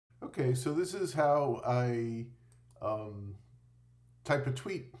Okay, so this is how I type a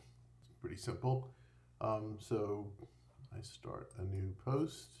tweet. It's pretty simple. So I start a new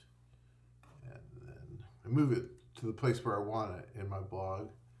post and then I move it to the place where I want it in my blog,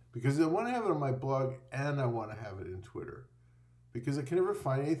 because I want to have it on my blog and I want to have it in Twitter, because I can never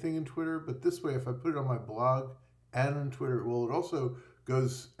find anything in Twitter. But this way, if I put it on my blog and on Twitter, well, it also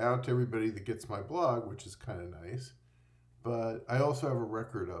goes out to everybody that gets my blog, which is kind of nice. But I also have a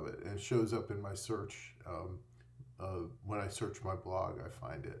record of it, and it shows up in my search. When I search my blog, I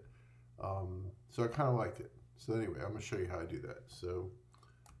find it. So I kind of like it. So anyway, I'm going to show you how I do that. So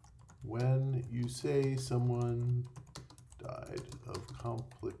when you say someone died of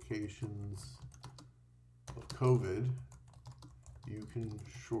complications of COVID, you can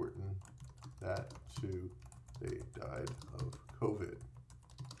shorten that to they died of COVID.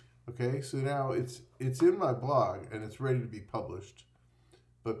 Okay, so now it's in my blog and it's ready to be published.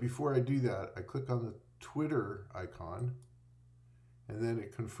 But before I do that, I click on the Twitter icon, and then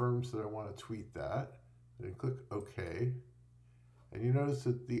it confirms that I want to tweet that. And click OK. And you notice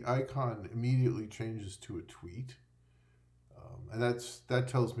that the icon immediately changes to a tweet. And that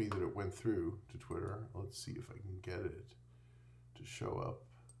tells me that it went through to Twitter. Let's see if I can get it to show up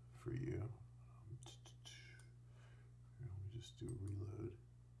for you. Let me just do a reload.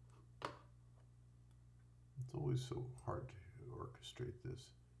 It's always so hard to orchestrate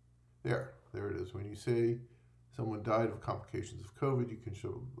this. There it is. When you say someone died of complications of COVID, you can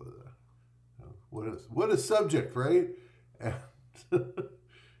show what a subject, right? And,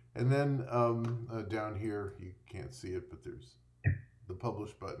 and then down here, you can't see it, but there's the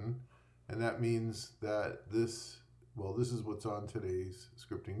publish button, and that means that this is what's on today's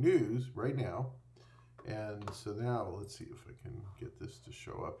Scripting News right now. And so now let's see if I can get this to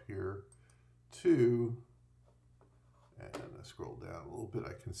show up here too. And I scroll down a little bit,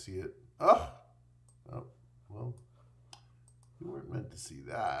 I can see it. Oh, well, you weren't meant to see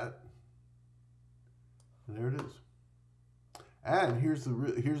that. And there it is. And here's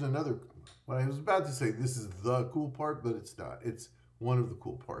another. Well, I was about to say this is the cool part, but it's not. It's one of the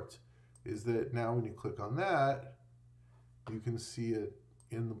cool parts. Is that now when you click on that, you can see it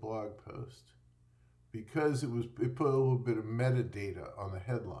in the blog post, because it put a little bit of metadata on the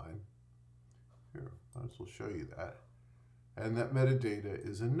headline. Here, I will show you that. And that metadata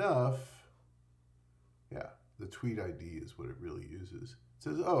is enough. Yeah, the tweet ID is what it really uses. It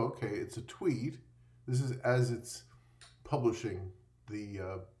says, oh, okay, it's a tweet. This is as it's publishing the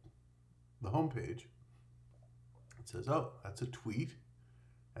homepage. It says, oh, that's a tweet.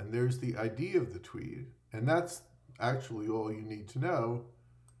 And there's the ID of the tweet. And that's actually all you need to know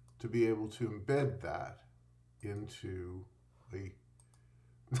to be able to embed that into a...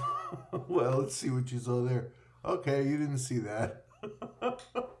 Well, let's see what you saw there. Okay, you didn't see that.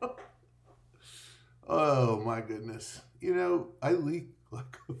 Oh my goodness. You know, I leak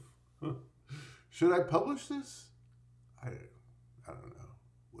like should I publish this? I don't know.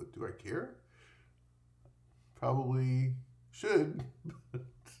 What, do I care? Probably should.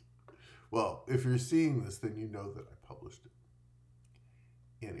 Well, if you're seeing this, then you know that I published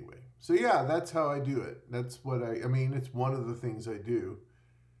it. Anyway, so yeah, that's how I do it. That's what I mean, it's one of the things I do.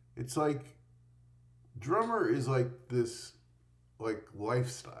 It's like Drummer is like this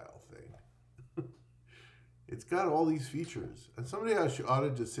lifestyle thing. It's got all these features. And someday I ought to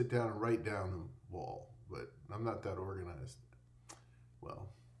just sit down and write down them all, but I'm not that organized. Well,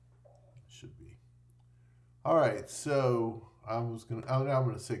 should be. All right, so now I'm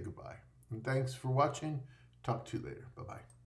going to say goodbye. And thanks for watching. Talk to you later. Bye-bye.